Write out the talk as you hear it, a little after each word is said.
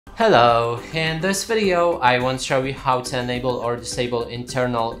Hello, in this video I want to show you how to enable or disable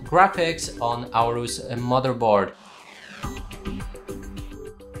internal graphics on AORUS motherboard.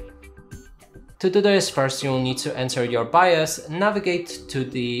 To do this, first you'll need to enter your BIOS, navigate to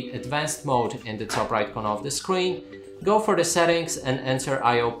the advanced mode in the top right corner of the screen, go for the settings and enter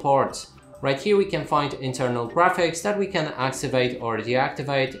I/O ports. Right here we can find internal graphics that we can activate or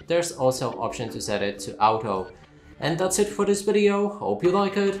deactivate. There's also option to set it to auto. And that's it for this video. Hope you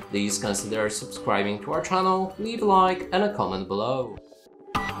like it. Please consider subscribing to our channel, leave a like and a comment below.